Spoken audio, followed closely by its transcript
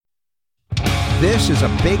This is a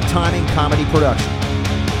big-timing comedy production.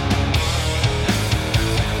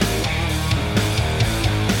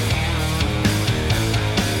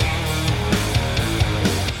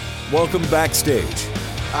 Welcome backstage.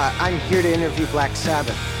 I'm here to interview Black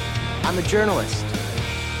Sabbath. I'm a journalist.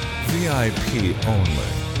 VIP only.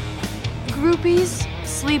 Groupies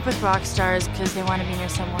sleep with rock stars because they want to be near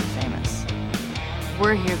someone famous.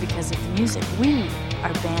 We're here because of the music. We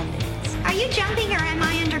are Band-Aids. Are you jumping or am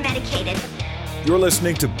I under-medicated? You're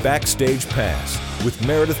listening to Backstage Pass with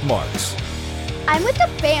Meredith Marks. I'm with the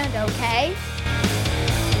band, okay?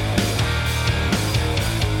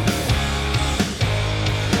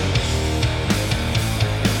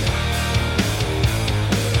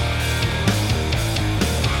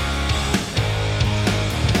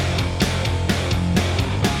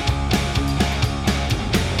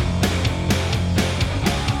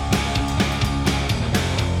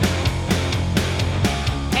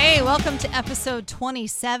 Welcome to episode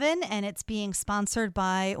 27, and it's being sponsored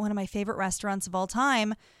by one of my favorite restaurants of all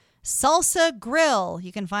time, Salsa Grill.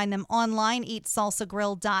 You can find them online,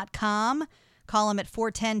 eatsalsagrill.com. Call them at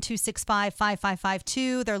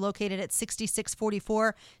 410-265-5552. They're located at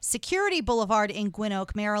 6644 Security Boulevard in Gwynn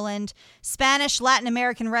Oak, Maryland. Spanish, Latin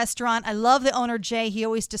American restaurant. I love the owner, Jay. He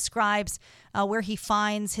always describes where he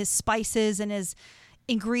finds his spices and his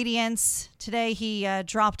ingredients. Today he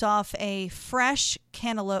dropped off a fresh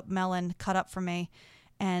cantaloupe melon cut up for me,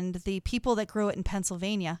 and the people that grew it in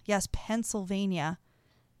Pennsylvania, yes, Pennsylvania,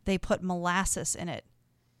 they put molasses in it.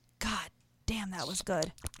 God damn, that was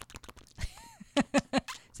good.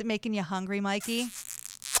 Is it making you hungry, Mikey?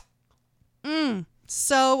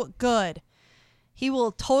 So good. He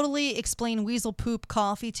will totally explain weasel poop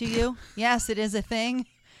coffee to you. Yes, it is a thing.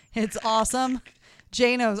 It's awesome.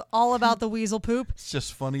 Jay knows all about the weasel poop. It's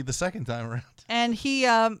just funny the second time around. And he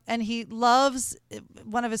loves,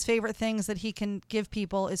 one of his favorite things that he can give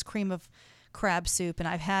people is cream of crab soup, and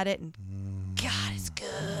I've had it, and God, it's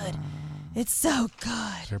good. It's so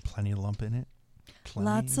good. Is there plenty of lump in it?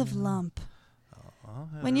 Lots of lump.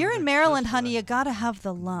 When you're in Maryland, honey, you gotta have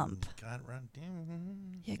the lump.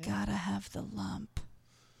 You gotta have the lump.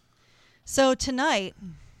 So tonight,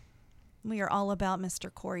 we are all about Mr.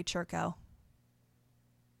 Cory Churko.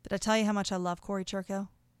 Did I tell you how much I love Cory Churko?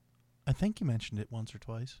 I think you mentioned it once or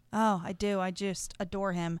twice. Oh, I do. I just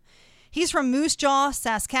adore him. He's from Moose Jaw,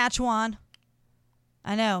 Saskatchewan.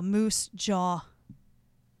 I know, Moose Jaw.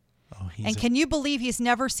 Oh, and can you believe he's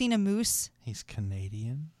never seen a moose? He's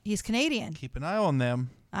Canadian. He's Canadian. Keep an eye on them.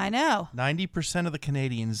 I know. 90% of the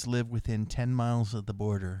Canadians live within 10 miles of the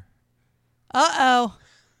border. Uh-oh.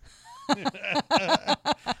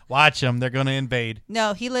 Watch them. They're going to invade.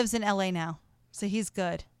 No, he lives in L.A. now, so he's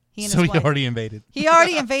good. He already invaded. He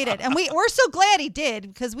already invaded. And we're so glad he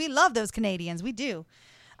did, because we love those Canadians. We do.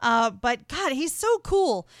 But, God, he's so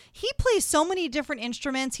cool. He plays so many different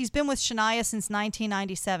instruments. He's been with Shania since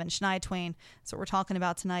 1997, Shania Twain. That's what we're talking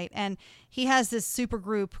about tonight. And he has this super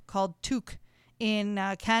group called Took in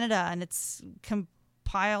Canada, and it's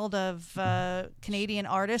compiled of Canadian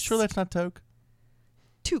artists. Sure that's not Toke?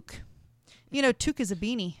 Took. You know, Took is a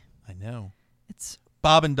beanie. I know. It's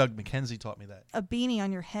Bob and Doug McKenzie taught me that. A beanie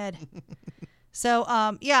on your head. So,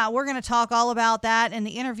 we're going to talk all about that in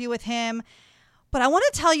the interview with him. But I want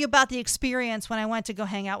to tell you about the experience when I went to go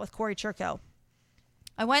hang out with Cory Churko.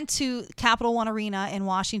 I went to Capital One Arena in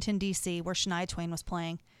Washington, D.C., where Shania Twain was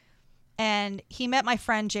playing. And he met my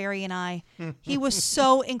friend Jerry and I. He was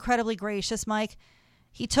so incredibly gracious, Mike.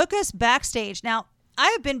 He took us backstage. Now, I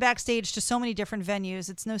have been backstage to so many different venues.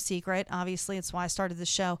 It's no secret. Obviously, it's why I started the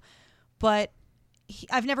show. But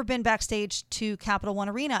I've never been backstage to Capital One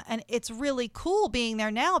Arena, and it's really cool being there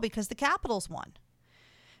now because the Capitals won.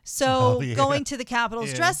 So going to the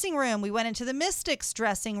Capitals dressing room, we went into the Mystics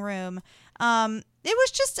dressing room. It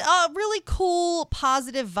was just a really cool,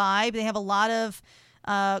 positive vibe. They have a lot of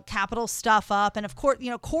Capital stuff up, and of course,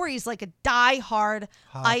 Cory's like a diehard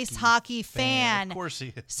ice hockey fan. Of course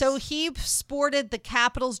he is. So he sported the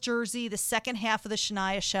Capitals jersey the second half of the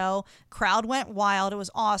Shania show. Crowd went wild. It was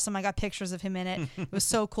awesome. I got pictures of him in it. It was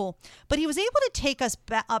so cool. But he was able to take us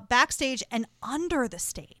backstage and under the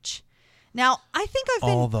stage. Now, I think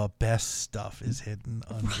all the best stuff is hidden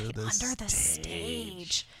under the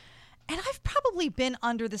stage. And I've probably been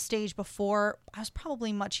under the stage before. I was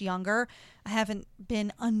probably much younger. I haven't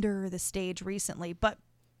been under the stage recently, but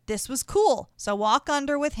this was cool. So walk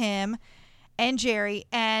under with him and Jerry,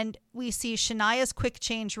 and we see Shania's quick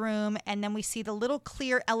change room, and then we see the little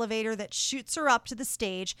clear elevator that shoots her up to the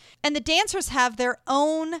stage. And the dancers have their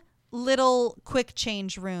own little quick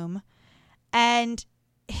change room, and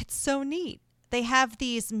it's so neat. They have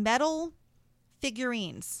these metal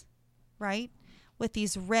figurines, right? with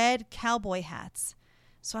these red cowboy hats.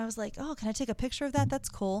 So I was like, oh, can I take a picture of that? That's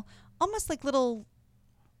cool. Almost like little...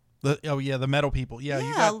 the metal people. Yeah,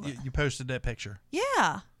 Yeah. you posted that picture.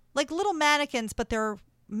 Yeah, like little mannequins, but they're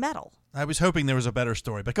metal. I was hoping there was a better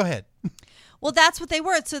story, but go ahead. Well, that's what they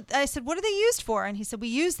were. So I said, what are they used for? And he said, we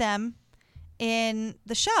use them in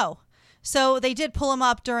the show. So they did pull them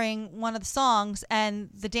up during one of the songs, and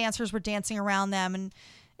the dancers were dancing around them, and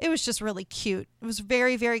it was just really cute. It was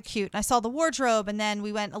very, very cute. And I saw the wardrobe, and then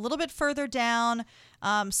we went a little bit further down,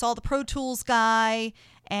 saw the Pro Tools guy,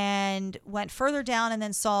 and went further down, and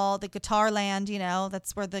then saw the Guitar Land.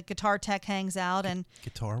 That's where the guitar tech hangs out. And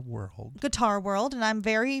Guitar World. Guitar World, and I'm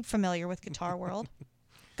very familiar with Guitar World.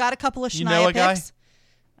 Got a couple of Shania You know a guy? picks.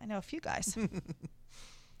 I know a few guys.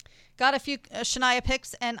 Got a few Shania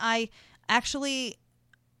picks, and I actually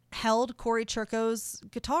held Cory Churko's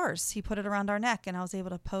guitars. He put it around our neck, and I was able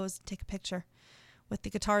to pose and take a picture with the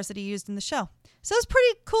guitars that he used in the show. So it was a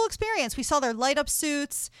pretty cool experience. We saw their light-up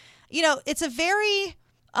suits. It's a very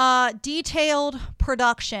detailed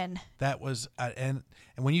production. That was and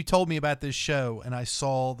when you told me about this show and I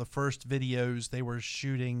saw the first videos they were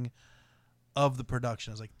shooting of the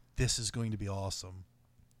production, I was like, this is going to be awesome.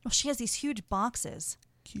 Well, she has these huge boxes.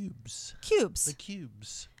 Cubes. The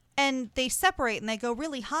cubes. And they separate and they go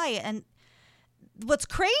really high. And what's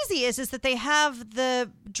crazy is that they have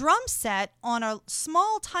the drum set on a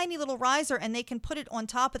small, tiny little riser, and they can put it on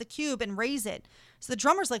top of the cube and raise it. So the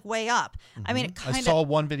drummer's like way up. Mm-hmm. I mean, it kind of... I saw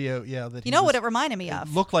one video, that what it reminded me of?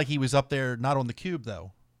 It looked like he was up there, not on the cube,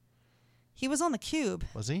 though. He was on the cube.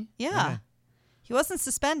 Was he? Yeah. Okay. He wasn't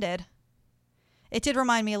suspended. It did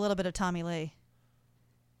remind me a little bit of Tommy Lee.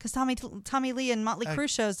 Because Tommy Lee in Motley Crue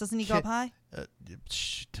shows, doesn't he go up high?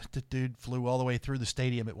 The dude flew all the way through the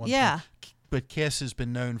stadium at one point. Yeah. But Kiss has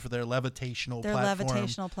been known for their levitational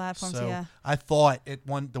platforms, so yeah. I thought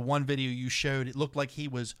the one video you showed, it looked like he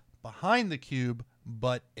was behind the cube,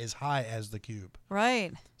 but as high as the cube.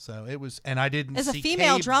 Right. So it was, and I didn't as see a female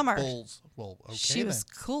cables. drummer. Well, okay, she was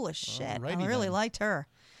cool as shit. Alrighty I really then. liked her.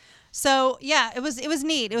 So yeah, it was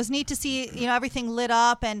neat. It was neat to see everything lit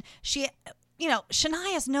up, and she,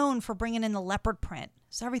 Shania's known for bringing in the leopard print,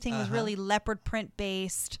 so everything was really leopard print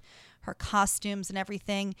based. Her costumes and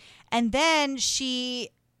everything, and then she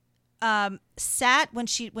sat when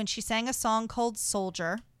she sang a song called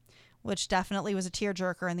 "Soldier," which definitely was a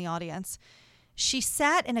tearjerker in the audience. She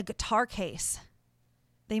sat in a guitar case.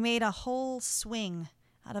 They made a whole swing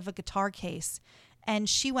out of a guitar case, and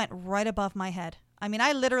she went right above my head. I mean,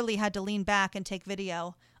 I literally had to lean back and take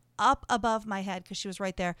video up above my head because she was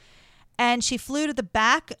right there. And she flew to the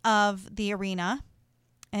back of the arena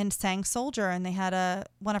and sang "Soldier," and they had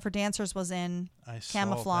one of her dancers was in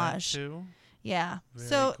camouflage. Saw that too. Yeah. Very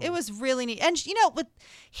so cool. it was really neat. And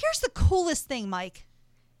here's the coolest thing, Mike.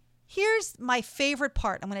 Here's my favorite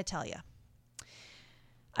part. I'm going to tell you.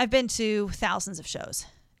 I've been to thousands of shows,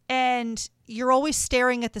 and you're always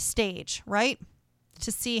staring at the stage, right?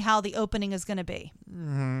 To see how the opening is going to be.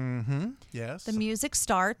 Mm-hmm. Yes. The music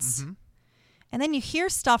starts, and then you hear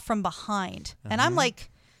stuff from behind. And I'm like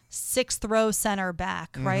 6th row center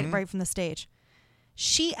back, right from the stage.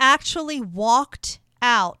 She actually walked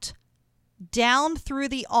out down through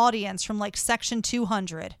the audience from like section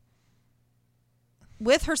 200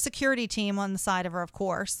 with her security team on the side of her, of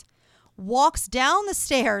course. Walks down the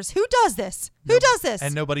stairs. Who does this? Who does this?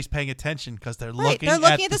 And nobody's paying attention because they're right, looking. They're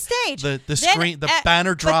looking at the stage. The screen, the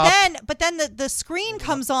banner dropped. But then the screen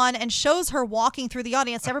comes on and shows her walking through the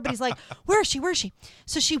audience. Everybody's like, "Where is she? Where is she?"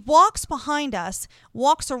 So she walks behind us,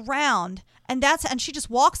 walks around, and she just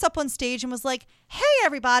walks up on stage and was like, "Hey,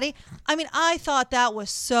 everybody!" I mean, I thought that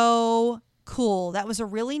was so cool. That was a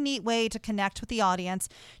really neat way to connect with the audience.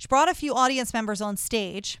 She brought a few audience members on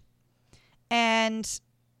stage, and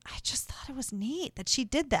I just thought it was neat that she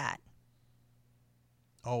did that.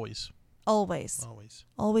 Always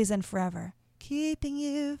and forever. Keeping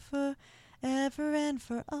you forever and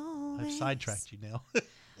for always. I've sidetracked you now.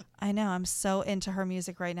 I know. I'm so into her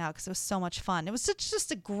music right now because it was so much fun. It was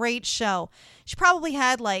just a great show. She probably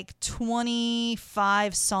had like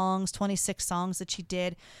 25 songs, 26 songs that she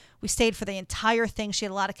did. We stayed for the entire thing. She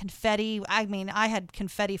had a lot of confetti. I mean, I had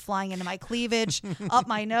confetti flying into my cleavage, up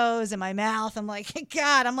my nose and my mouth. I'm like,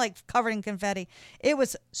 God, I'm like covered in confetti. It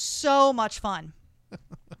was so much fun.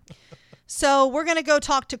 So we're going to go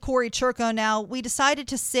talk to Cory Churko now. We decided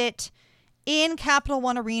to sit in Capital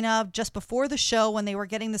One Arena just before the show when they were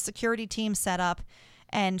getting the security team set up.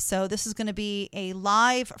 And so this is going to be a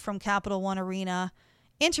live from Capital One Arena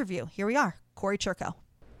interview. Here we are, Cory Churko.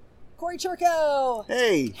 Cory Churko.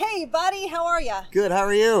 Hey. Hey, buddy. How are you? Good. How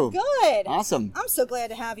are you? Good. Awesome. I'm so glad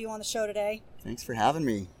to have you on the show today. Thanks for having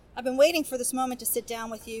me. I've been waiting for this moment to sit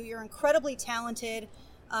down with you. You're incredibly talented.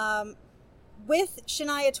 With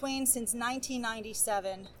Shania Twain since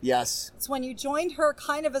 1997. Yes. It's when you joined her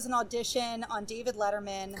kind of as an audition on David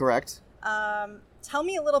Letterman. Correct. Tell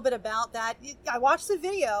me a little bit about that. I watched the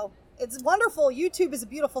video. It's wonderful. YouTube is a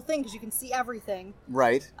beautiful thing because you can see everything.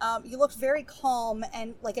 Right. You looked very calm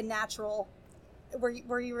and like a natural.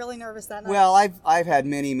 Were you really nervous that night? Well, I've had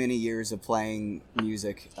many years of playing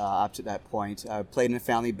music up to that point. I played in a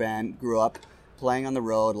family band, grew up playing on the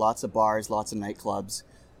road, lots of bars, lots of nightclubs.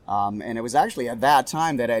 And it was actually at that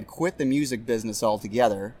time that I had quit the music business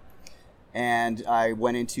altogether. And I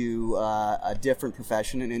went into a different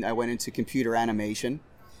profession, and I went into computer animation.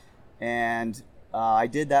 And I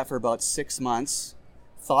did that for about 6 months,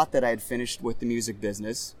 thought that I had finished with the music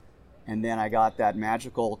business. And then I got that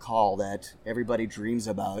magical call that everybody dreams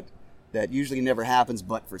about, that usually never happens,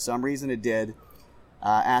 but for some reason it did,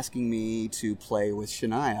 asking me to play with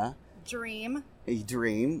Shania. Dream. A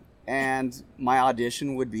dream. And my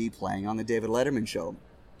audition would be playing on the David Letterman show.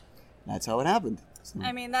 That's how it happened. So.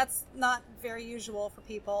 I mean, that's not very usual for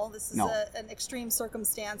people. This is an extreme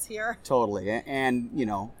circumstance here. Totally. And, you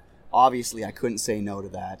know, obviously I couldn't say no to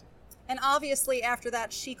that. And obviously after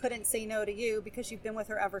that, she couldn't say no to you because you've been with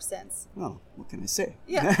her ever since. Well, what can I say?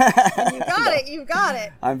 Yeah. And you got it. You got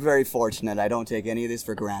it. I'm very fortunate. I don't take any of this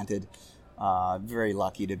for granted. Very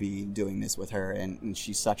lucky to be doing this with her, and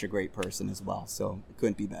she's such a great person as well, so it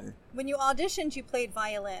couldn't be better. When you auditioned, you played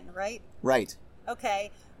violin, right? Right.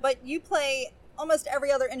 Okay, but you play almost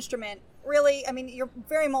every other instrument. Really, I mean, you're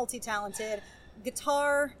very multi-talented.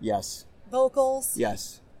 Guitar. Yes. Vocals.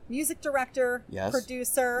 Yes. Music director. Yes.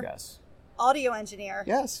 Producer. Yes. Audio engineer.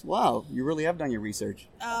 Yes. Wow, you really have done your research.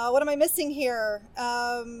 What am I missing here?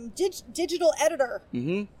 Digital editor.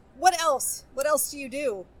 Mm-hmm. What else? What else do you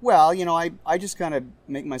do? Well, you know, I just kind of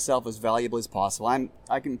make myself as valuable as possible. I'm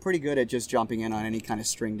pretty good at just jumping in on any kind of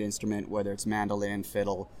stringed instrument, whether it's mandolin,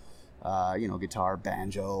 fiddle, guitar,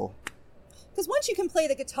 banjo. Because once you can play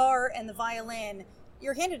the guitar and the violin,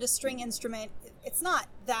 you're handed a string instrument. It's not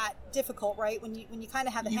that difficult, right? When you kind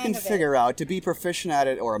of have the hang of it. You can figure out, to be proficient at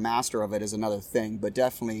it or a master of it is another thing, but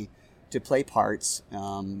definitely to play parts,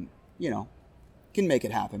 can make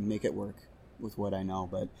it happen, make it work with what I know.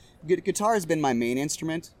 But guitar has been my main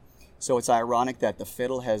instrument, so it's ironic that the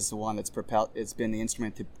fiddle has the one that's it's been the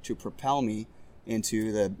instrument to propel me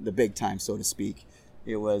into the big time, so to speak.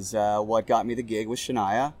 It was what got me the gig with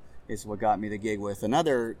Shania. It's what got me the gig with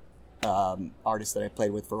another artist that I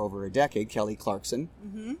played with for over a decade, Kelly Clarkson.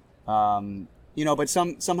 Mm-hmm. But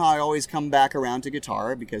somehow I always come back around to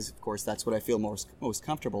guitar because, of course, that's what I feel most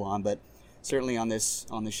comfortable on. But certainly on this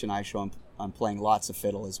Shania show, I'm playing lots of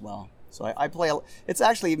fiddle as well. So I play.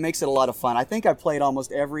 It makes it a lot of fun. I think I've played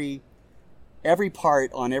almost every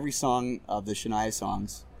part on every song of the Shania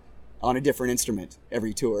songs on a different instrument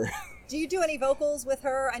every tour. Do you do any vocals with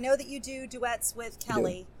her? I know that you do duets with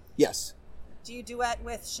Kelly. Yes. Do you duet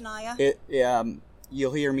with Shania?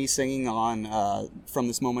 You'll hear me singing on From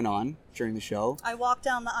This Moment On during the show. I walked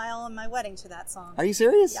down the aisle on my wedding to that song. Are you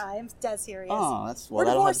serious? Yeah, I am dead serious. Oh, we're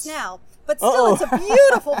divorced now, but still, it's a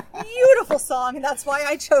beautiful, beautiful song, and that's why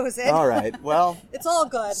I chose it. All right, well, it's all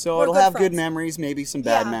good. So we're it'll good have friends. good memories, maybe some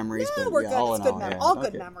bad memories, yeah, but we're good. all It's in good all, memories. yeah. All good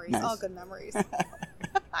Okay. memories. Nice. All good memories.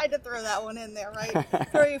 I had to throw that one in there, right?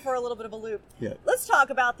 Throw you for a little bit of a loop. Yeah. Let's talk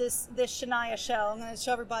about this Shania show. I'm going to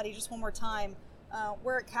show everybody just one more time.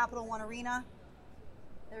 We're at Capital One Arena.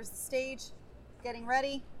 There's the stage, getting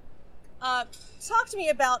ready. Talk to me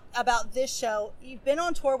about this show. You've been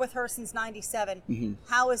on tour with her since '97. Mm-hmm.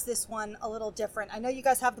 How is this one a little different? I know you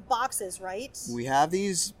guys have the boxes, right? We have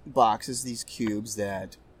these boxes, these cubes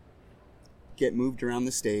that get moved around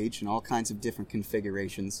the stage in all kinds of different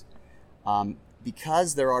configurations.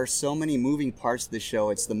 Because there are so many moving parts to the show,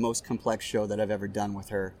 it's the most complex show that I've ever done with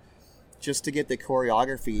her. Just to get the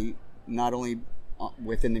choreography, not only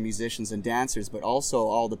within the musicians and dancers, but also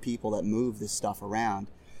all the people that move this stuff around.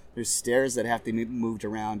 There's stairs that have to be moved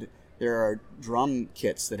around. There are drum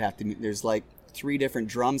kits that have to be, there's like 3 different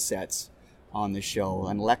drum sets on the show,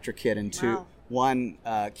 an electric kit and one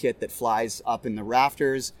kit that flies up in the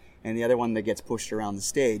rafters and the other one that gets pushed around the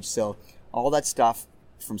stage. So all that stuff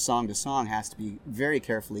from song to song has to be very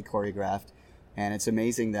carefully choreographed, and it's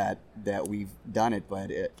amazing that we've done it,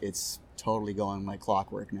 but it's totally going like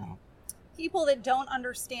clockwork now. People that don't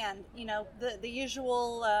understand, the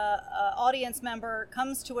usual audience member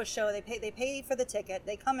comes to a show, they pay for the ticket,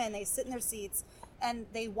 they come in, they sit in their seats, and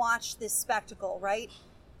they watch this spectacle, right?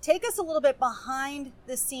 Take us a little bit behind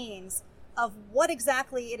the scenes of what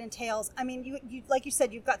exactly it entails. I mean, you like you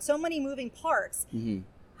said, you've got so many moving parts. Mm-hmm.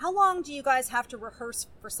 How long do you guys have to rehearse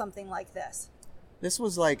for something like this? This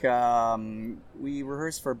was like we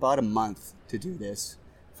rehearsed for about a month to do this.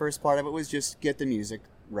 First part of it was just get the music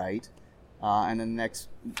right, and then next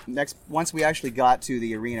once we actually got to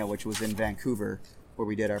the arena, which was in Vancouver, where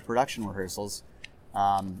we did our production rehearsals,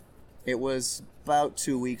 it was about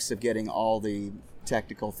 2 weeks of getting all the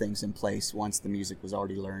technical things in place once the music was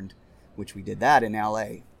already learned, which we did that in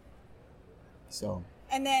LA. So.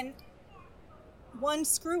 And then one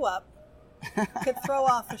screw up could throw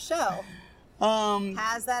off a show.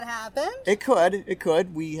 Has that happened? It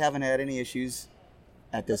could. We haven't had any issues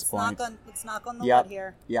at this point. Let's knock on the wood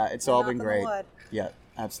here. Yeah, it's all been great. Yeah,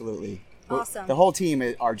 absolutely. Awesome. The whole team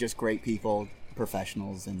are just great people,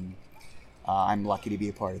 professionals, and I'm lucky to be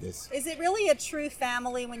a part of this. Is it really a true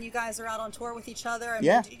family when you guys are out on tour with each other? I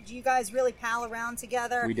Yeah. mean, do you guys really pal around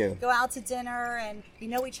together? We do. Go out to dinner and you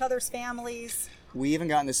know each other's families? We even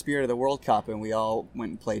got in the spirit of the World Cup, and we all went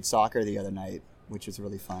and played soccer the other night, which was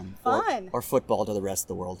really fun. Or football to the rest of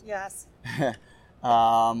the world. Yes.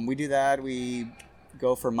 We do that. We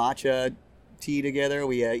go for matcha tea together.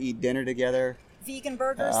 We eat dinner togetger. Vegan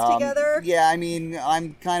burgers together? Yeah, I mean,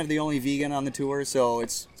 I'm kind of the only vegan on the tour, so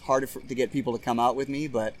it's harder to get people to come out with me,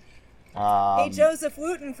 but... hey, Joseph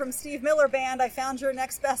Wooten from Steve Miller Band, I found your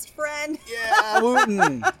next best friend. Yeah,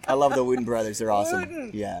 Wooten. I love the Wooten brothers. They're awesome.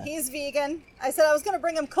 Wooten. Yeah. He's vegan. I said I was going to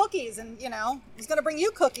bring him cookies, and, I was going to bring you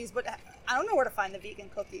cookies, but I don't know where to find the vegan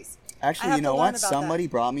cookies. Actually, you know what? Somebody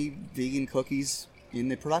brought me vegan cookies in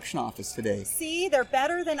the production office today. See, they're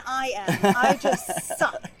better than I am. I just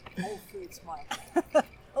suck. Whole Foods, Mike.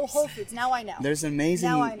 Oh, Whole Foods. Now I know. There's an amazing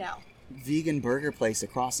now I know. vegan burger place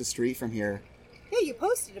across the street from here. Yeah, you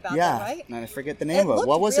posted about that, right? And I forget the name of it.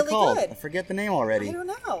 What was it called? Good. I forget the name already. I don't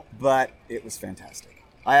know. But it was fantastic.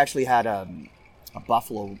 I actually had a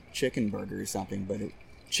buffalo chicken burger or something, but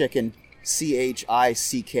chicken,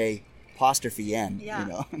 CHICK apostrophe N.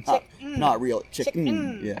 Yeah. Not real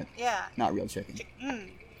chicken. Yeah. Not real chicken.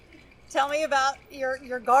 Tell me about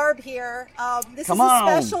your garb here. This Come is a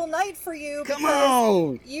on. special night for you Come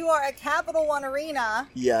because on. you are at Capital One Arena.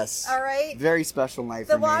 Yes. All right. Very special night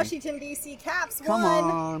for The me. Washington, D.C. Caps Come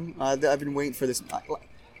won. on. I've been waiting for this.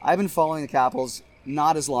 I've been following the Capitals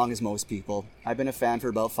not as long as most people. I've been a fan for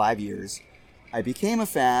about 5 years. I became a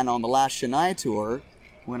fan on the last Shania tour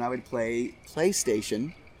when I would play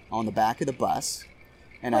PlayStation on the back of the bus.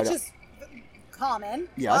 And Which is common.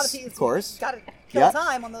 Yes, a lot of people, of course. Got to kill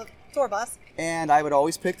time on the tour bus. And I would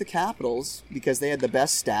always pick the Capitals because they had the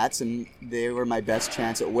best stats and they were my best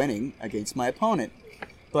chance at winning against my opponent.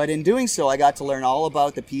 But in doing so, I got to learn all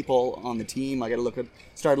about the people on the team. I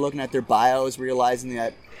started looking at their bios, realizing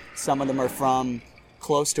that some of them are from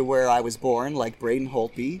close to where I was born, like Braden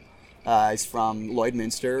Holtby. He's from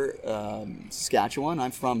Lloydminster, Saskatchewan.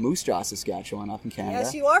 I'm from Moose Jaw, Saskatchewan, up in Canada.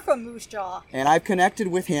 Yes, you are from Moose Jaw. And I've connected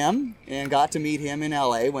with him and got to meet him in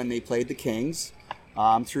LA when they played the Kings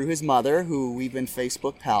through his mother, who we've been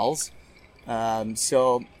Facebook pals.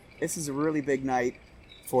 So this is a really big night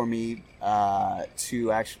for me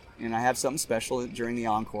to actually, and I have something special during the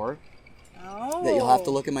encore. Oh. That you'll have to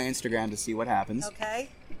look at my Instagram to see what happens. Okay.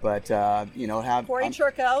 But have Cory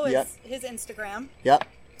Churko is yep. his Instagram. Yep.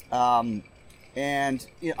 And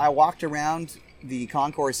I walked around the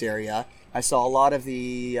concourse area. I saw a lot of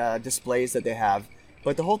the displays that they have,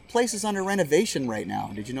 but the whole place is under renovation right now.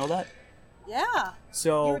 Did you know that? Yeah.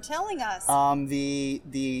 So you were telling us.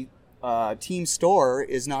 The team store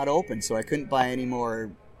is not open, so I couldn't buy any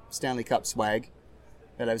more Stanley Cup swag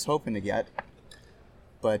that I was hoping to get.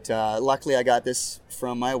 But luckily, I got this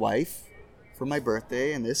from my wife for my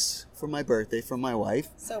birthday, and this for my birthday from my wife.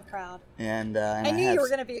 So proud. And I knew you were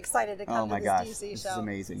going to be excited to come to this gosh, DC this show. is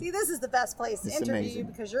amazing. See, this is the best place to interview you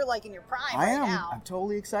because you're like in your prime right now. I'm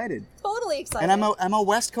totally excited. Totally excited. And I'm a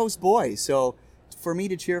West Coast boy, so for me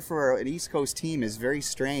to cheer for an East Coast team is very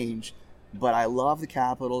strange. But I love the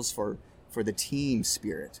Capitals for the team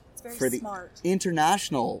spirit. It's very for the smart.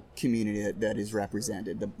 International community that is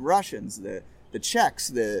represented. The Russians, the Czechs,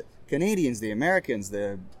 the Canadians, the Americans,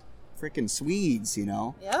 the freaking Swedes,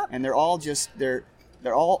 Yep. And they're all they're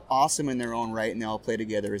all awesome in their own right, and they all play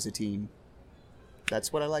together as a team.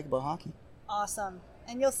 That's what I like about hockey. Awesome.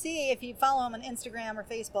 And you'll see if you follow him on Instagram or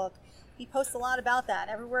Facebook, he posts a lot about that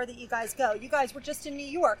everywhere that you guys go. You guys were just in New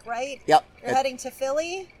York, right? Yep. You're heading to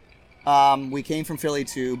Philly? We came from Philly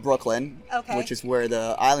to Brooklyn, which is where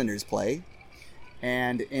the Islanders play.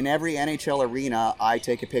 And in every NHL arena, I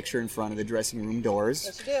take a picture in front of the dressing room doors.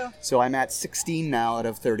 Yes, you do. So I'm at 16 now out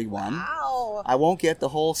of 31. Wow. I won't get the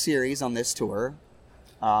whole series on this tour.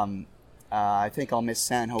 I think I'll miss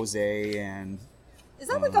San Jose and... Is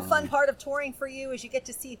that like a fun part of touring for you, is you get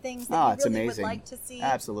to see things that you really would like to see?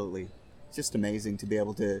 Absolutely. It's just amazing to be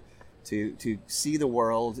able to to see the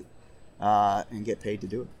world and get paid to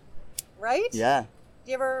do it. Right? Yeah.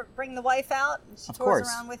 Do you ever bring the wife out and she Of tours course.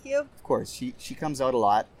 around with you? Of course, she comes out a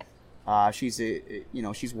lot.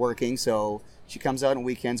 She's working, so she comes out on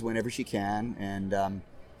weekends whenever she can, and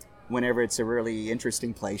whenever it's a really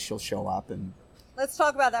interesting place, she'll show up. And Let's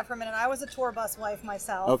talk about that for a minute. I was a tour bus wife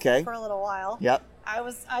myself Okay. for a little while. Yep.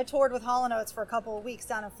 I toured with Hall & Oates for a couple of weeks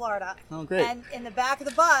down in Florida. Oh, great. And in the back of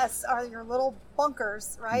the bus are your little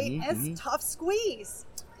bunkers, right? Mhm, and it's a tough squeeze.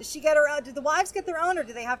 Does she get her own? Do the wives get their own, or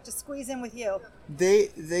do they have to squeeze in with you?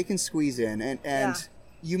 they can squeeze in, and Yeah.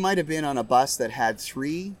 you might have been on a bus that had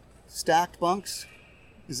 3 stacked bunks.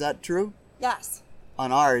 Is that true? Yes.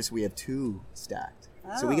 On ours, we have 2 stacked,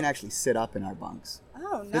 so we Oh. can actually sit up in our bunks.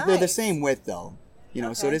 Oh, They're nice. the same width, though. So it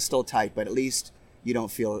Okay. is still tight, but at least you don't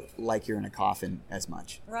feel like you're in a coffin as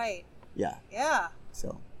much. Right. Yeah. Yeah.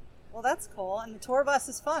 So Well, that's cool. And the tour bus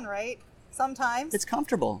is fun, right? Sometimes. it's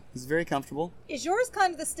comfortable. It's very comfortable. Is yours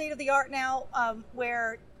kind of the state of the art now,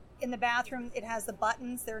 where in the bathroom it has the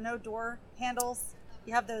buttons? There are no door handles.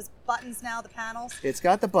 You have those buttons now, the panels. It's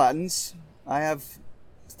got the buttons. I have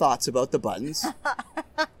thoughts about the buttons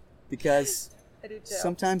because I do too.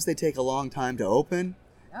 sometimes they take a long time to open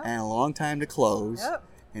Yep. and a long time to close. Yep.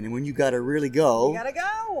 And then when you got to really go, You gotta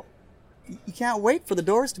go. you can't wait for the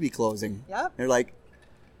doors to be closing. Yep. They're like,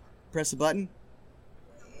 press a button.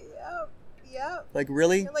 Yep. Yep. Like,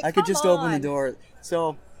 really? You're like, I could just "Come open the on." door.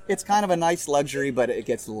 So it's kind of a nice luxury, but it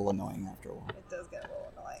gets a little annoying after a while. It does get a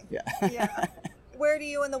little annoying. Yeah. Yeah. Where do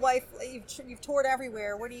you and the wife? You've toured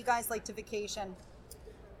everywhere. Where do you guys like to vacation?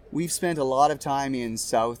 We've spent a lot of time in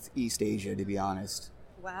Southeast Asia, to be honest.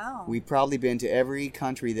 Wow. We've probably been to every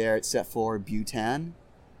country there except for Bhutan.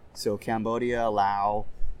 So Cambodia, Laos,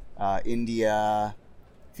 India,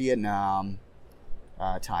 Vietnam,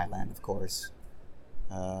 Thailand, of course.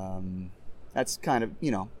 That's kind of,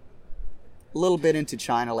 a little bit into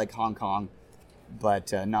China, like Hong Kong,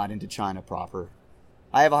 but not into China proper.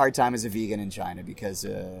 I have a hard time as a vegan in China because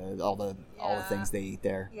all the things they eat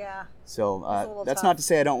there. Yeah. So It's a little that's tough. not to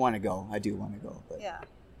say I don't want to go. I do want to go. But Yeah.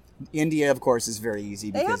 India, of course, is very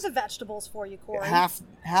easy They have because the vegetables for you, Cory. half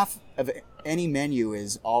of any menu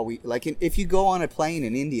is all we like. If you go on a plane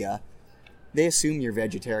in India, they assume you're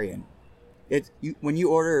vegetarian. When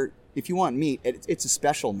you order, if you want meat, it's a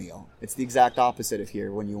special meal. It's the exact opposite of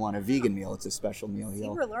here. When you want a vegan meal, it's a special meal. See,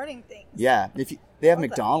 we're learning things. Yeah, they have Love that.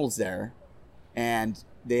 McDonald's there, and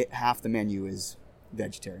half the menu is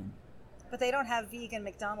vegetarian. But they don't have vegan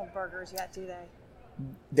McDonald's burgers yet, do they?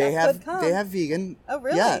 They That could come. have vegan. Oh,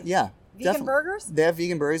 really? Yeah. Vegan definitely. burgers? They have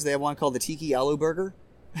vegan burgers. They have one called the Tiki Aloo Burger.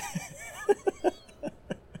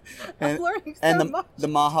 I'm learning so and much. the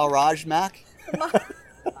Maharaj Mac.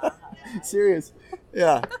 Serious.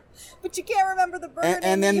 Yeah. But you can't remember the burger And-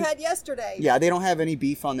 name and that you then- had yesterday. Yeah, they don't have any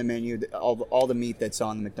beef on the menu. All the meat that's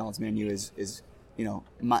on the McDonald's menu is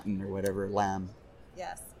mutton or whatever, lamb.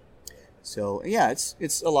 Yes. So yeah,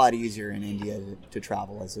 it's a lot easier in India to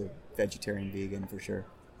travel as a vegetarian vegan for sure.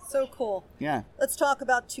 So cool. Yeah. Let's talk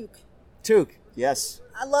about Took. Took, yes.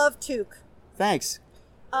 I love Took. Thanks.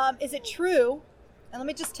 Is it true? And let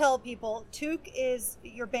me just tell people, Took is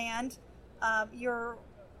your band. You're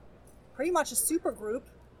pretty much a super group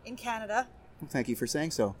in Canada. Well, thank you for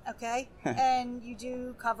saying so. Okay. And you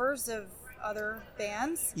do covers of other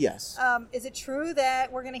bands. Yes. Is it true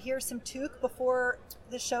that we're going to hear some Took before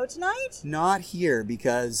the show tonight? Not here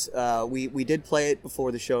because we did play it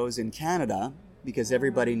before the shows in Canada because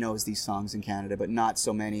everybody knows these songs in Canada, but not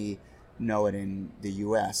so many know it in the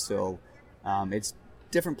U.S. So it's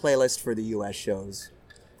different playlist for the U.S. shows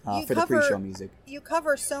for the pre-show music. You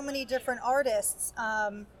cover so many different artists,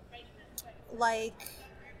 like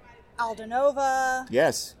Aldanova,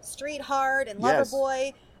 Yes. Street Heart, and Yes.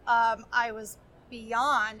 Loverboy. I was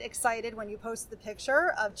beyond excited when you posted the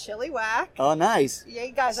picture of Chili Whack. Oh, nice. Yeah,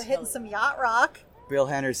 you guys are hitting some yacht rock. Bill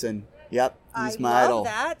Henderson. Yep, he's I my love idol.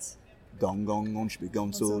 that. Gong gong gong, should be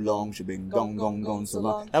gone so long, should be gong gong gong so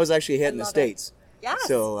long. long. That was actually a hit in the love it. States. Yes.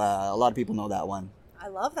 So a lot of people know that one. I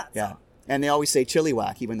love that Yeah. song. And they always say Chili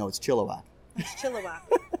Whack, even though it's Chilliwack. Chili Whack.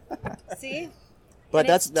 See? But And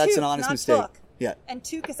that's it's an toque, honest not mistake. toque. Yeah. And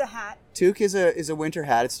toque is a hat. Toque is a winter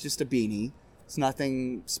hat. It's just a beanie. It's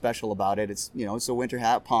nothing special about it. It's it's a winter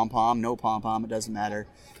hat, pom pom, no pom pom. It doesn't matter.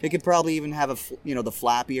 It could probably even have the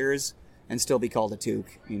flap ears and still be called a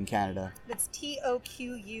toque in Canada. It's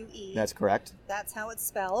Toque. That's correct. That's how it's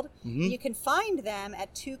spelled. Mhm. You can find them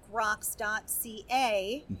at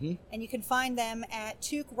toquerocks.ca, Mhm. and you can find them at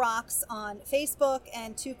Toque Rocks on Facebook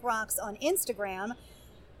and Toque Rocks on Instagram.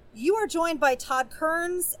 You are joined by Todd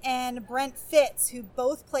Kearns and Brent Fitz, who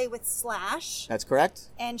both play with Slash. That's correct.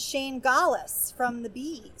 And Shane Gallus from the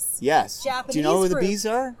Bees. Yes. Japanese Do you know who group. the Bees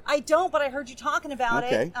are? I don't, but I heard you talking about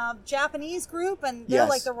it. Japanese group, and they're Yes.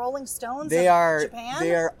 like the Rolling Stones They of are. Japan.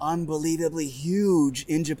 They are unbelievably huge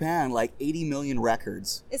in Japan, like 80 million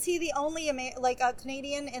records. Is he the only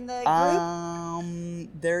Canadian in the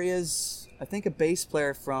group? There is, I think, a bass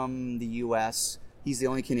player from the U.S. He's the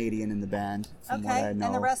only Canadian in the band, from what I know.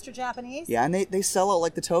 And the rest are Japanese? Yeah, and they sell out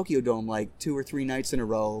like the Tokyo Dome like 2 or 3 nights in a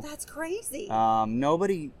row. That's crazy.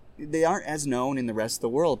 They aren't as known in the rest of the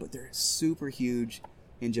world, but they're super huge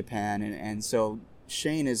in Japan. And so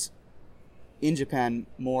Shane is in Japan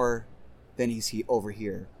more than he's over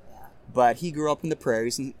here. Yeah. But he grew up in the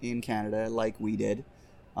prairies in Canada like we did.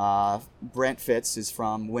 Brent Fitz is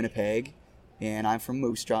from Winnipeg, and I'm from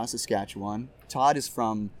Moose Jaw, Saskatchewan. Todd is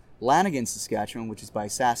from Lanigan, Saskatchewan, which is by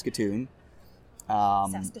Saskatoon.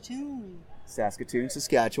 Saskatoon,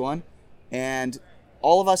 Saskatchewan. And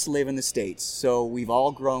all of us live in the States, so we've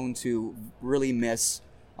all grown to really miss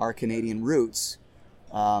our Canadian roots,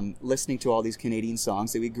 listening to all these Canadian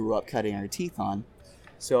songs that we grew up cutting our teeth on.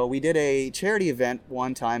 So we did a charity event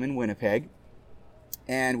one time in Winnipeg,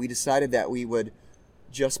 and we decided that we would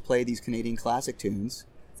just play these Canadian classic tunes.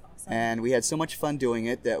 That's awesome. And we had so much fun doing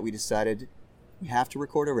it that we decided we have to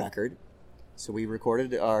record a record. So we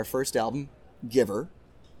recorded our first album, Giver.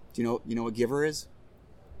 Do you know what Giver is?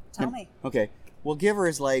 Tell me. Okay. Well, Giver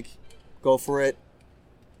is like, go for it,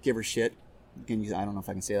 give her shit. I don't know if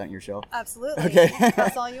I can say that in your show. Absolutely. Okay.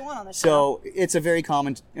 That's all you want on the show. So it's a very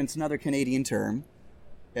common, it's another Canadian term.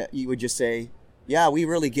 You would just say, yeah, we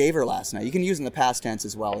really gave her last night. You can use it in the past tense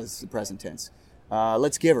as well as the present tense.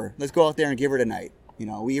 Let's give her. Let's go out there and give her tonight.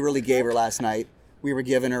 We really gave her last night. We were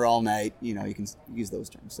giving her all night. You can use those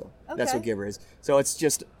terms. So That's what Giver is. So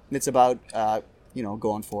it's about,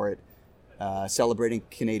 going for it, celebrating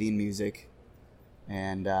Canadian music.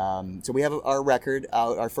 And so we have our record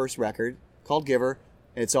out, our first record called Giver.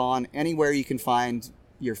 It's on anywhere you can find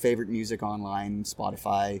your favorite music online,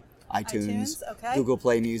 Spotify, iTunes, Google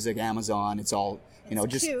Play Music, Amazon. It's all,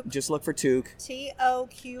 just look for Toque.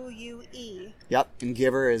 Toque. Yep. And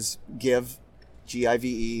Giver is give,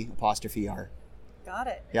 Give''R. Got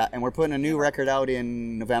it. Yeah. And we're putting a new record out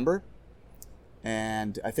in November.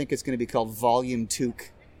 And I think it's going to be called Volume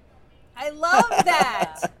Toque. I love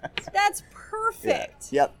that. That's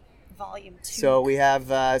perfect. Yeah. Yep. Volume 2. So we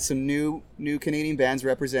have some new Canadian bands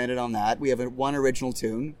represented on that. We have one original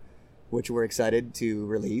tune, which we're excited to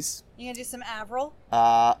release. You gonna do some Avril?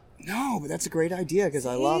 No, but that's a great idea because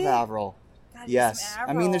I love Avril. Yes. Do some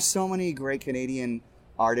Avril. I mean, there's so many great Canadian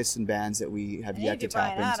artists and bands that we have yet to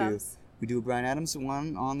tap into. We do a Bryan Adams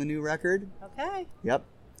one on the new record. Okay. Yep.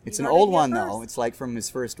 It's an old one, though. It's like from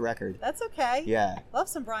his first record. That's okay. Yeah. Love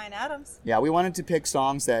some Bryan Adams. Yeah, we wanted to pick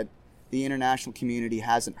songs that the international community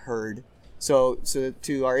hasn't heard. So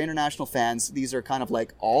to our international fans, these are kind of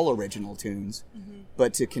like all original tunes. Mm-hmm.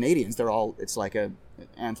 But to Canadians, it's like an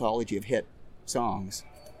anthology of hit songs.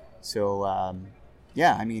 So,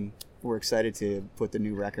 I mean, we're excited to put the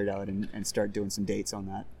new record out and start doing some dates on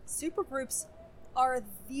that. Supergroups are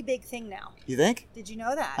the big thing now. You think? Did you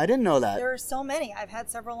know that? I didn't know that. There are so many. I've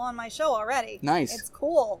had several on my show already. Nice. It's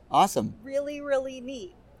cool. Awesome. Really, really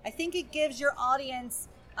neat. I think it gives your audience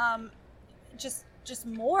just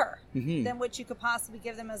more than what you could possibly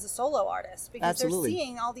give them as a solo artist, because they're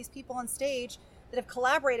seeing all these people on stage that have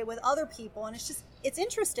collaborated with other people, and it's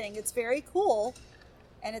interesting. It's very cool,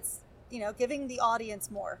 and it's giving the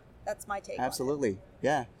audience more. That's my take. Absolutely.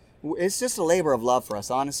 Yeah. It's just a labor of love for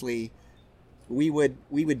us. Honestly, we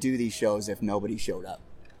would do these shows if nobody showed up,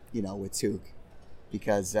 with Toque,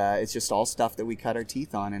 because it's just all stuff that we cut our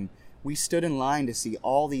teeth on, and we stood in line to see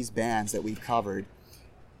all these bands that we've covered,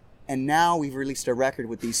 and now we've released a record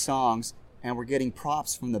with these songs, and we're getting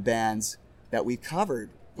props from the bands that we covered,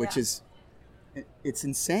 which is, it's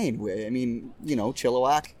insane. I mean,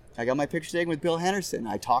 Chilliwack, I got my picture taken with Bill Henderson.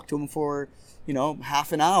 I talked to him for,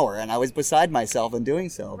 half an hour, and I was beside myself in doing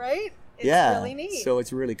so. Right? It's really neat. So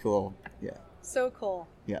it's really cool. Yeah. So cool.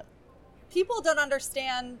 Yeah. People don't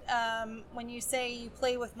understand when you say you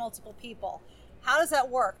play with multiple people. How does that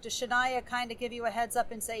work? Does Shania kind of give you a heads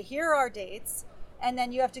up and say, here are our dates, and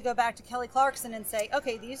then you have to go back to Kelly Clarkson and say,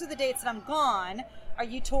 okay, these are the dates that I'm gone. Are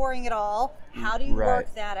you touring at all? How do you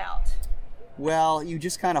work that out? Well, you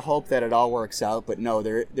just kind of hope that it all works out, but no,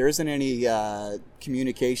 there isn't any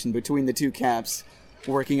communication between the two camps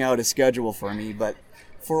working out a schedule for me. But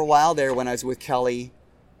for a while there, when I was with Kelly,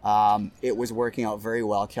 it was working out very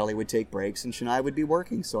well. Kelly would take breaks and Shania would be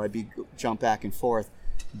working, so I'd jump back and forth.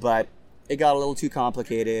 But it got a little too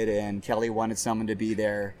complicated, and Kelly wanted someone to be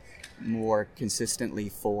there more consistently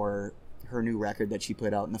for her new record that she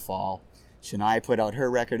put out in the fall. Shania put out her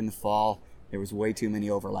record in the fall. There was way too many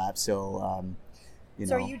overlaps, so you know.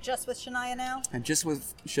 So are you just with Shania now? I'm just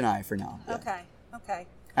with Shania for now. Yeah. Okay.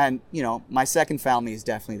 And you know, my second family is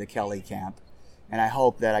definitely the Kelly camp, and I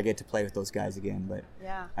hope that I get to play with those guys again. But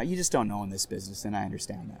you just don't know in this business, and I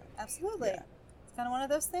understand that. Absolutely. Yeah. It's kind of one of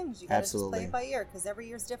those things. You got to just play it by ear because every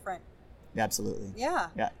year's different. Absolutely. Yeah.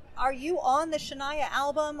 Are you on the Shania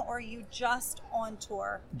album, or are you just on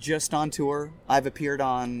tour? Just on tour. I've appeared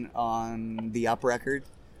on the Up record,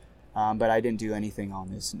 but I didn't do anything on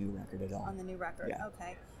this new record at all. On the new record, Yeah.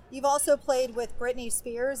 Okay. You've also played with Britney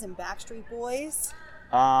Spears and Backstreet Boys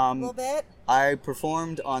a little bit. I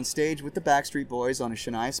performed on stage with the Backstreet Boys on a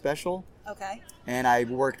Shania special. Okay. And I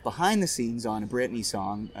worked behind the scenes on a Britney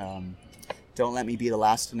song, Don't Let Me Be the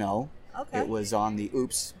Last to Know. Okay. It was on the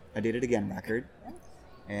Oops, I Did It Again record.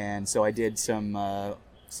 And so I did some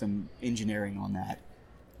engineering on that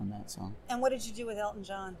song. And what did you do with Elton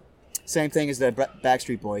John? Same thing as the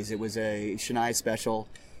Backstreet Boys. It was a Shania special.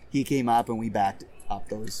 He came up and we backed up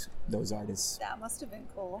those artists. That must have been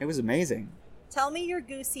cool. It was amazing. Tell me your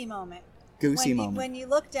goosey moment. Moment. When you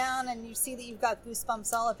look down and you see that you've got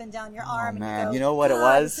goosebumps all up and down your arm. Man, and you go, you know what it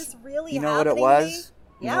God, was? Is this really you know what it happening was? to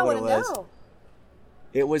me? Yeah, I want to know.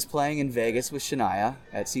 It was playing in Vegas with Shania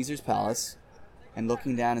at Caesar's Palace, and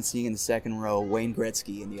looking down and seeing in the second row Wayne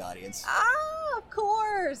Gretzky in the audience. Ah, of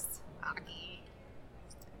course.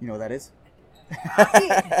 You know what that is?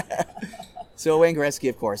 So Wayne Gretzky,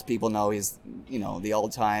 of course, people know he's, you know, the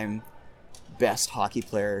all-time best hockey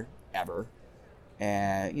player ever.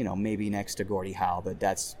 And, you know, maybe next to Gordie Howe, but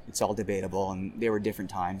it's all debatable, and they were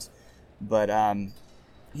different times. But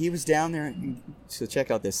he was down there, so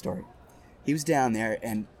check out this story. He was down there,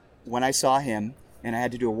 and when I saw him, and I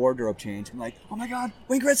had to do a wardrobe change, I'm like, oh my God,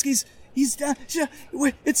 Wayne Gretzky's, he's down,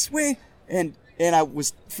 it's Wayne. And I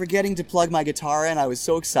was forgetting to plug my guitar in. I was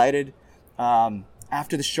so excited.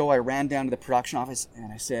 After the show, I ran down to the production office,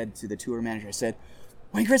 and I said to the tour manager, I said,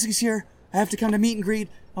 Wayne Gretzky's here. I have to come to meet and greet.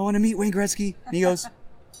 I want to meet Wayne Gretzky. And he goes,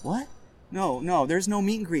 what? No, there's no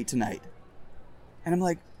meet and greet tonight. And I'm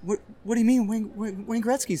like, what do you mean Wayne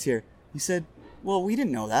Gretzky's here? He said, well, we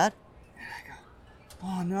didn't know that. And I go,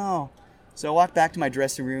 oh no. So I walked back to my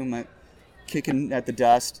dressing room, kicking at the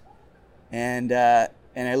dust, and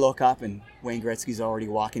I look up, and Wayne Gretzky's already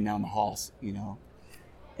walking down the halls, you know.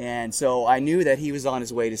 And so I knew that he was on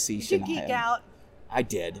his way to see Shania. Did you geek out? I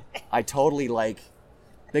did. I totally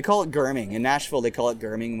they call it gurming. In Nashville, they call it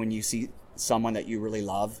gurming when you see someone that you really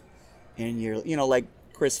love. And you're, you know, like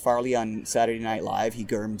Chris Farley on Saturday Night Live, he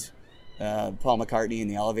gurmed Paul McCartney in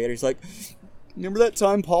the elevator. He's like, remember that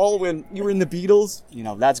time, Paul, when you were in the Beatles? You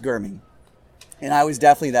know, that's gurming. And I was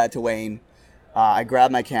definitely that to Wayne. I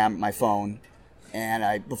grabbed my phone,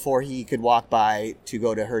 and before he could walk by to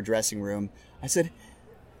go to her dressing room, I said,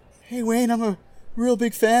 hey, Wayne, I'm a real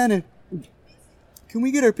big fan, and can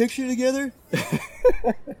we get our picture together?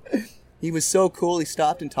 He was so cool. He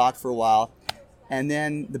stopped and talked for a while. And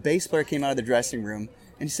then the bass player came out of the dressing room,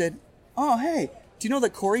 and he said, oh, hey, do you know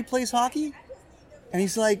that Cory plays hockey? And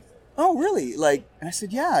he's like, oh, really? And I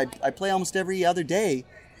said, yeah, I play almost every other day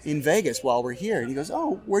in Vegas while we're here. And he goes,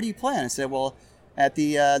 oh, where do you play? And I said, well, at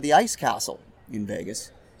the Ice Castle in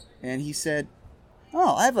Vegas. And he said,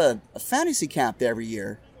 oh, I have a fantasy camp there every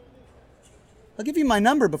year. I'll give you my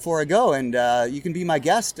number before I go, and you can be my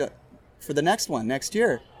guest for the next one next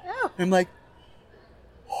year. Oh. And I'm like,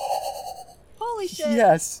 holy shit.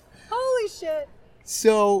 Yes. Holy shit.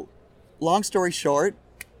 So, long story short,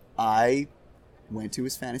 I went to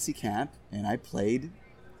his fantasy camp, and I played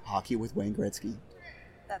hockey with Wayne Gretzky.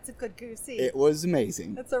 That's a good goosey. It was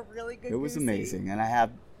amazing. That's a really good goosey. It was amazing. And I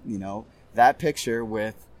have, you know, that picture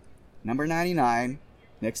with number 99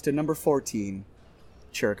 next to number 14,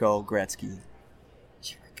 Churko Gretzky.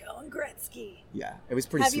 Churko and Gretzky. Yeah, it was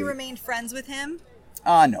pretty Have sweet. you remained friends with him?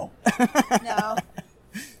 No. No.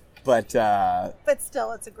 But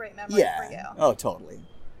still, it's a great memory for you. Oh, totally.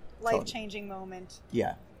 Life-changing moment.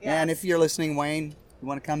 Yeah. Yes. And if you're listening, Wayne, you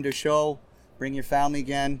want to come to a show, bring your family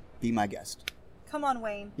again, be my guest. Come on,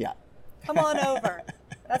 Wayne. Yeah. Come on over.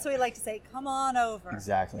 That's what we like to say. Come on over.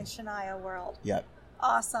 Exactly. In Shania world. Yep.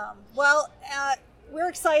 Awesome. Well, we're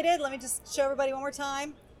excited. Let me just show everybody one more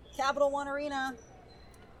time. Capital One Arena.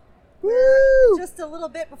 Woo! Just a little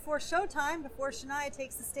bit before showtime, before Shania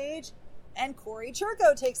takes the stage and Cory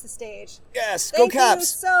Churko takes the stage. Yes, Thank go Caps. Thank you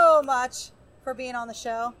so much for being on the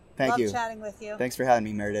show. Thank you. Love chatting with you. Thanks for having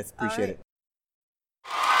me, Meredith. Appreciate it.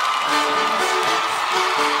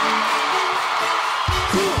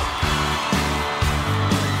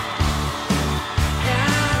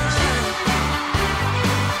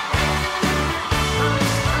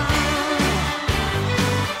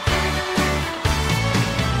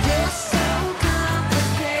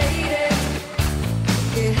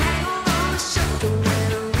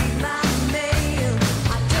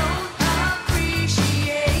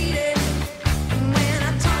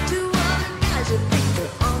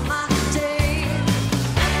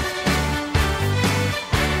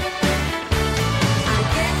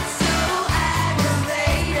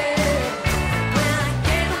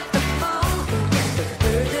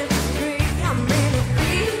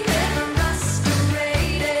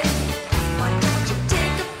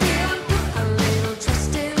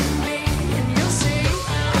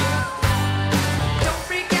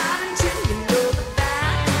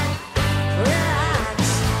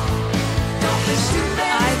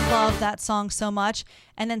 that song so much.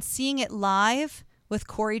 And then seeing it live with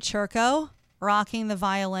Cory Churko rocking the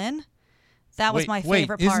violin, that was my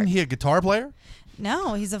favorite part. Isn't he a guitar player?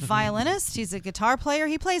 No, he's a violinist. He's a guitar player.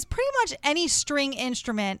 He plays pretty much any string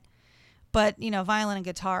instrument, but, violin and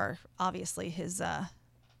guitar, obviously his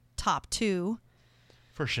top two.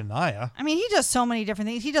 For Shania. I mean, he does so many different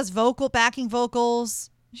things. He does backing vocals.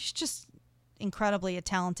 He's just incredibly a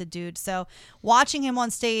talented dude. So watching him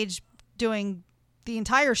on stage doing the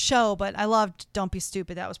entire show, but I loved Don't Be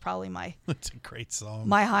Stupid. That was probably It's a great song.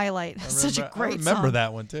 My highlight. Such a great song. I remember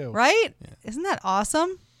that one too. Right? Yeah. Isn't that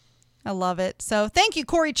awesome? I love it. So thank you,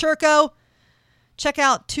 Cory Churko. Check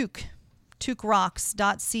out Toque.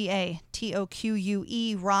 ToqueRocks.ca.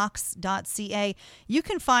 TOQUE rocks.ca. You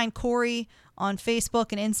can find Cory on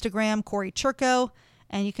Facebook and Instagram, Cory Churko,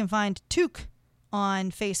 and you can find Toque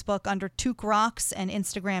on Facebook under Toque Rocks and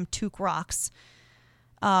Instagram Toque Rocks.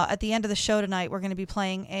 At the end of the show tonight, we're going to be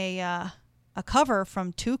playing a cover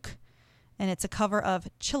from Toque, and it's a cover of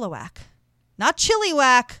Chilliwack. Not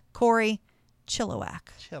Chilliwack, Cory. Chilliwack.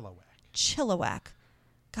 Chilliwack.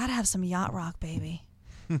 Gotta have some yacht rock, baby.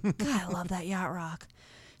 God, I love that yacht rock.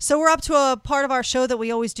 So we're up to a part of our show that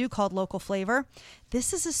we always do called Local Flavor.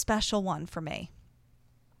 This is a special one for me.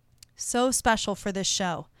 So special for this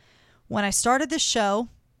show. When I started this show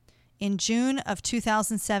in June of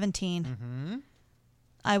 2017,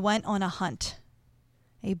 I went on a hunt,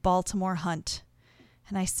 a Baltimore hunt.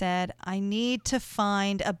 And I said, I need to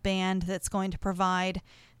find a band that's going to provide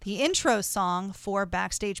the intro song for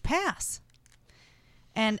Backstage Pass.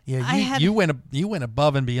 And you went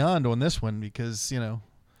above and beyond on this one because,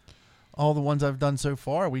 all the ones I've done so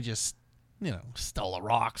far, we just, stole a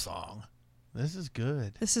rock song. This is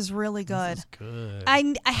good. This is really good. This is good.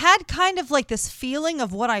 I had kind of like this feeling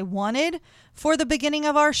of what I wanted for the beginning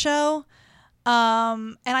of our show.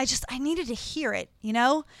 And I needed to hear it,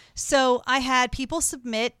 So I had people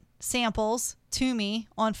submit samples to me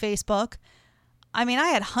on Facebook. I mean, I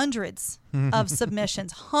had hundreds of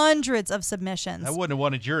submissions. I wouldn't have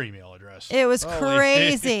wanted your email address. It was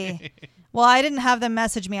crazy. Well, I didn't have them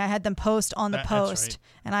message me. I had them post on the post. Right.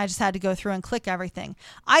 And I just had to go through and click everything.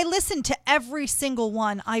 I listened to every single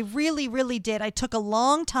one. I really, really did. I took a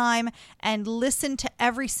long time and listened to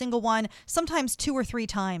every single one, sometimes 2 or 3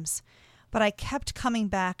 times. But I kept coming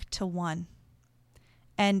back to one.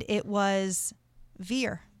 And it was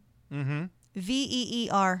Veer.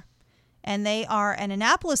 Veer. And they are an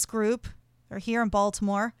Annapolis group. They're here in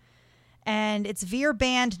Baltimore. And it's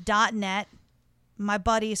veerband.net. My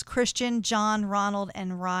buddies Christian, John, Ronald,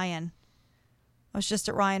 and Ryan. I was just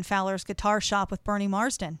at Ryan Fowler's guitar shop with Bernie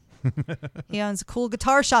Marsden. He owns a cool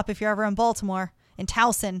guitar shop if you're ever in Baltimore. In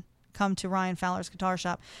Towson, come to Ryan Fowler's guitar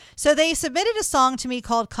shop. So they submitted a song to me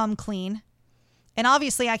called Come Clean. And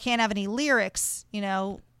obviously I can't have any lyrics,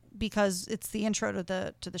 because it's the intro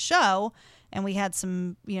to the show. And we had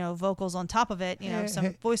some, vocals on top of it,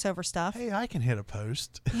 some voiceover stuff. Hey, I can hit a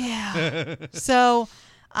post. Yeah. So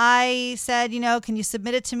I said, can you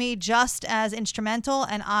submit it to me just as instrumental?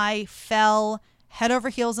 And I fell head over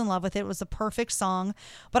heels in love with it. It was the perfect song.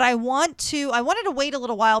 But I wanted to wait a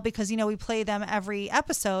little while because, we play them every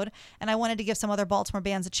episode. And I wanted to give some other Baltimore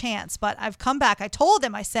bands a chance. But I've come back. I told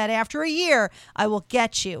them, I said, after a year, I will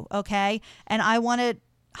get you. Okay. And I want to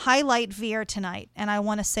highlight Veer tonight, and I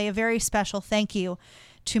want to say a very special thank you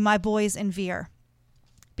to my boys in Veer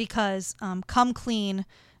because Come Clean,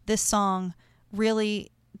 this song really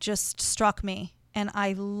just struck me, and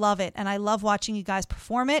I love it, and I love watching you guys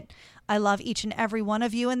perform it. I love each and every one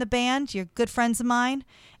of you in the band. You're good friends of mine,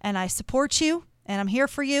 and I support you, and I'm here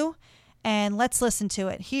for you, and let's listen to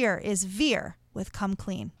it. Here is Veer with Come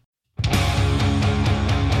Clean.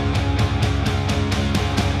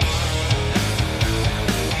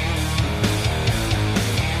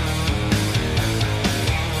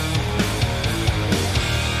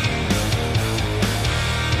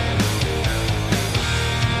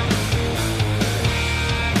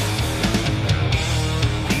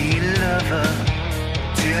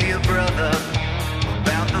 Tell your brother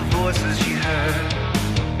about the voices you heard.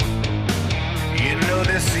 You know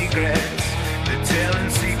their secrets, they're telling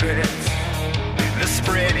secrets.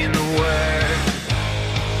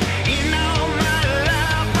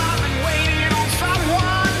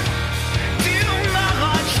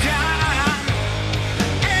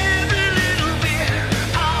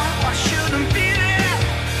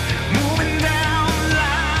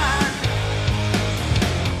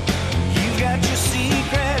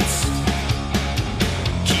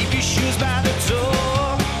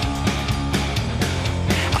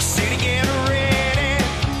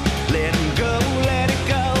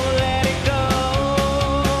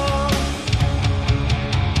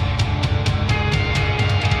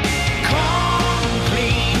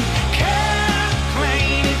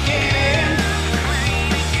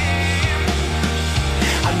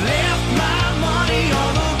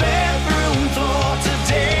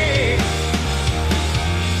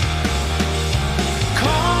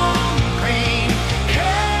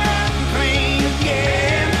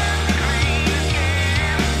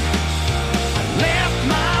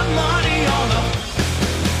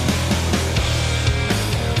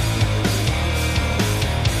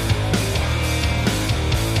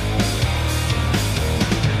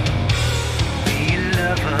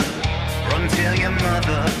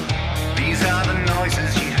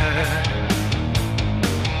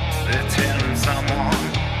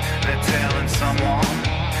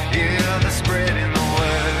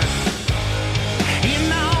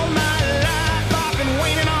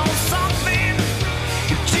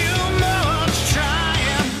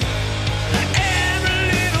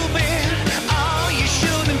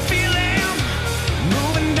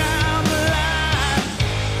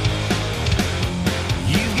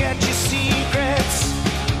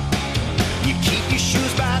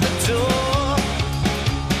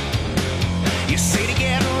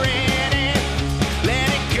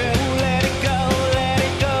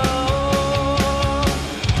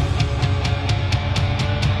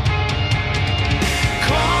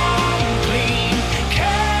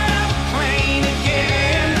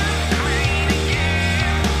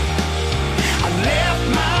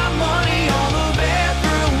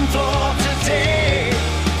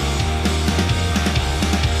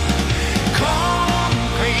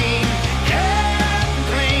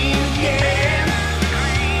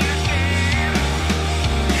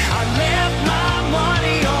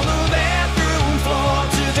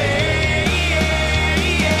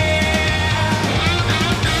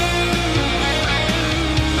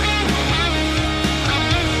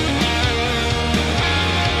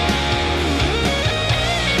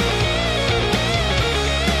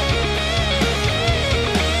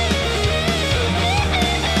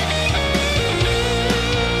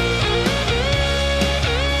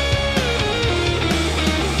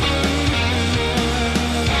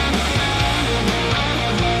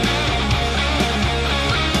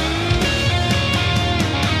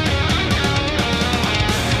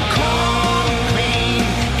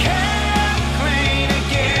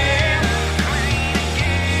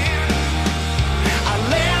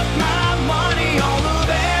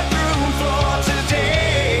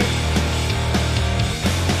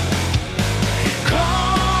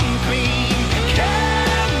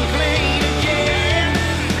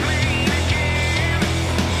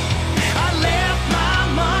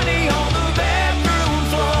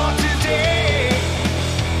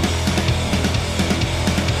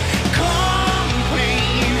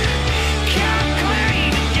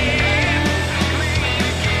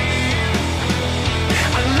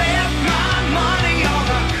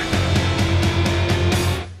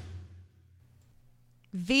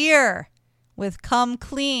 Veer with Come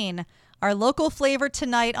Clean, our local flavor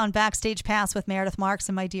tonight on Backstage Pass with Meredith Marks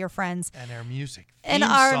and my dear friends. And our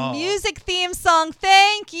music theme song.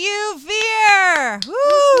 Thank you, Veer.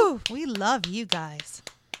 Woo! We love you guys.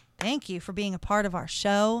 Thank you for being a part of our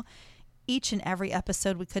show. Each and every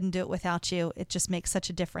episode, we couldn't do it without you. It just makes such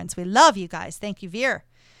a difference. We love you guys. Thank you, Veer.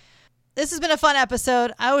 This has been a fun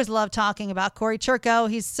episode. I always love talking about Cory Churko.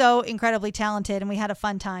 He's so incredibly talented, and we had a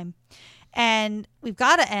fun time. And we've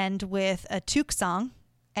got to end with a Took song.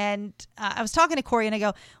 And I was talking to Cory, and I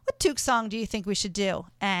go, what Took song do you think we should do?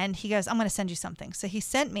 And he goes, I'm going to send you something. So he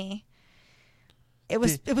sent me. It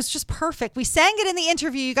was just perfect. We sang it in the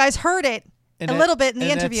interview. You guys heard it a little bit in the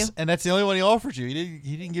interview. And that's the only one he offered you. He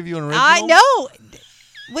didn't give you an original? I know.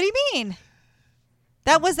 What do you mean?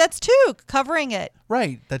 That's Took covering it.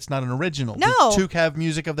 Right. That's not an original. No. Did Took have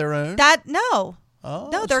music of their own? No. Oh,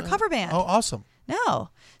 no, they're a cover band. Oh, awesome. No.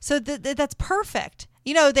 So that's perfect.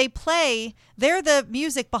 You know, they're the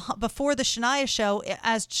music before the Shania show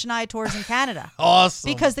as Shania tours in Canada.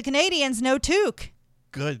 Awesome. Because the Canadians know Took.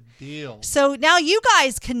 Good deal. So now you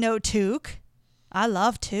guys can know Took. I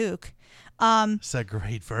love Took. It's a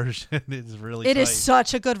great version. It's really It is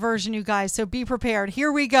such a good version, you guys. So be prepared.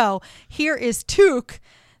 Here we go. Here is Took.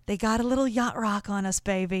 They got a little yacht rock on us,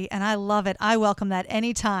 baby, and I love it. I welcome that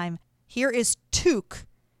anytime. Here is Took,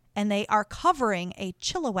 and they are covering a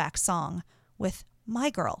Chilliwack song with My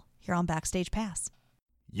Girl here on Backstage Pass.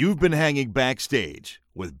 You've been hanging backstage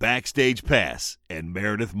with Backstage Pass and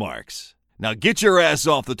Meredith Marks. Now get your ass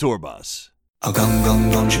off the tour bus.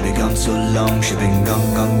 Gone, she been gone so long, she been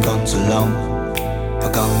gone so long.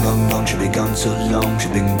 Gone, she been gone so long, she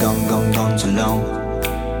been gone so long.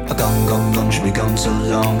 Gone, she been gone so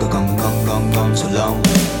long, gone so long.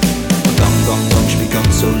 Gone, she been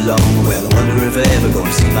gone so long. Well, I wonder if I ever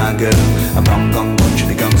gonna see my girl. I'm gone, she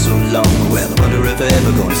been gone so long. Well, I wonder if I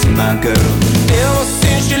ever gonna see my girl. Ever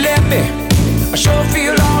since you left me, I sure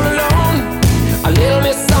feel all alone. A little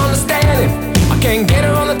misunderstanding, I can't get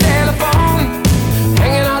her on the telephone.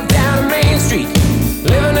 Hanging out down Main Street,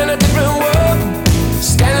 living in a different world.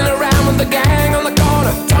 Standing around with the gang on the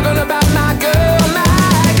corner, talking about my girl,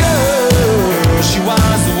 my girl. She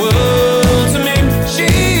was the world to me.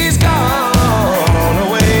 She's gone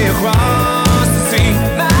away across the sea.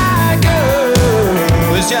 My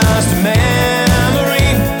girl is just a memory.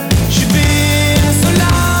 She's been so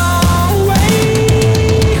long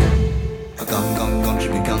away. Gone, she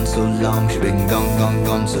been gone so long. She been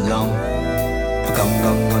gone so long.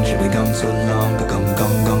 Gone, she been gone so long.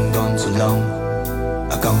 Gone so long.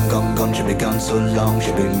 Gone, she been gone so long.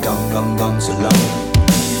 She been gone so long.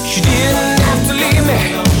 She didn't have to leave me.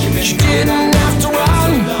 She didn't have to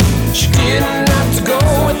run. She didn't have to go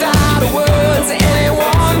without a word to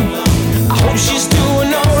anyone. I hope she's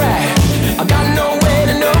doing alright. I got no way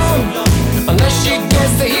to know unless she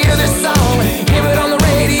gets to hear this song, hear it on the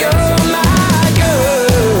radio. My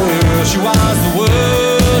girl, she was the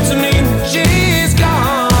world to me. She's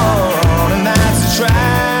gone, and that's a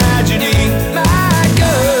tragedy. My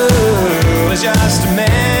girl is just a memory.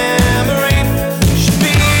 She's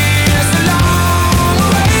been so long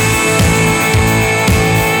away.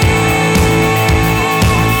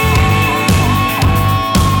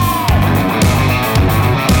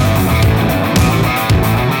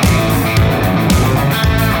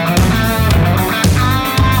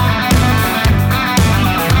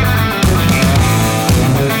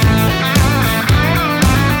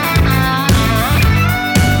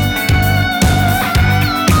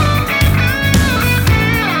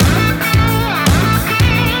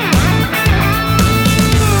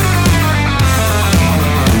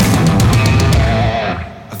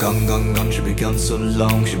 Gone, she been gone so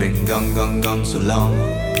long. She been gone so long.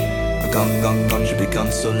 Gone, she been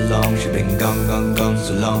gone so long. She been gone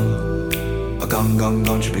so long. Gone, she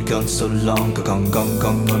been gone so long.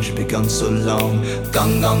 Gone, she been gone so long.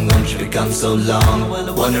 Gone, she been gone so long.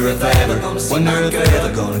 Wonder if I ever gonna.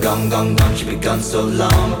 Gone, she been gone so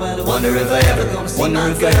long. Wonder if I ever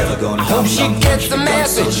gonna. I hope she gets the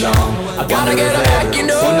message. I gotta get her back, you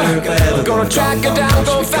know. I'm gonna track her down,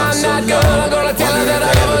 gonna find that girl. I'm gonna tell her that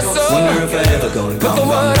I ever saw. Put the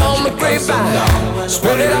word on the grapevine,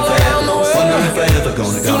 spread it all around the world.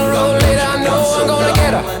 Sooner or later I know I'm gonna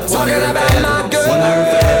get her. Talking about my girl. Wonder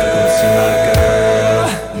if I ever gonna see my girl.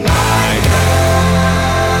 My girl.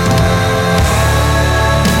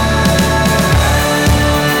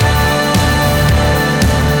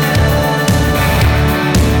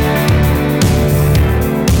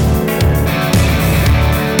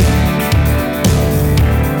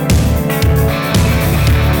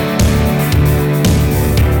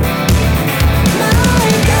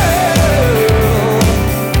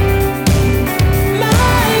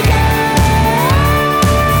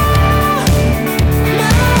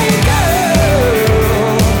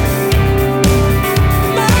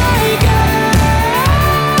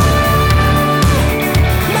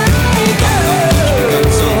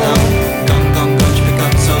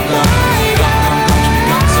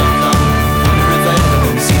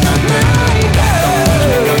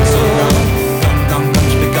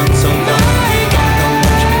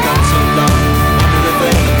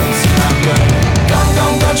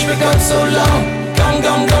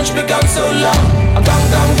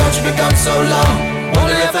 gone she been gone so long.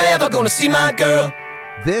 Wonder if I ever gonna see my girl.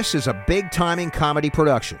 This is a big timing comedy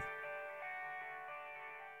production.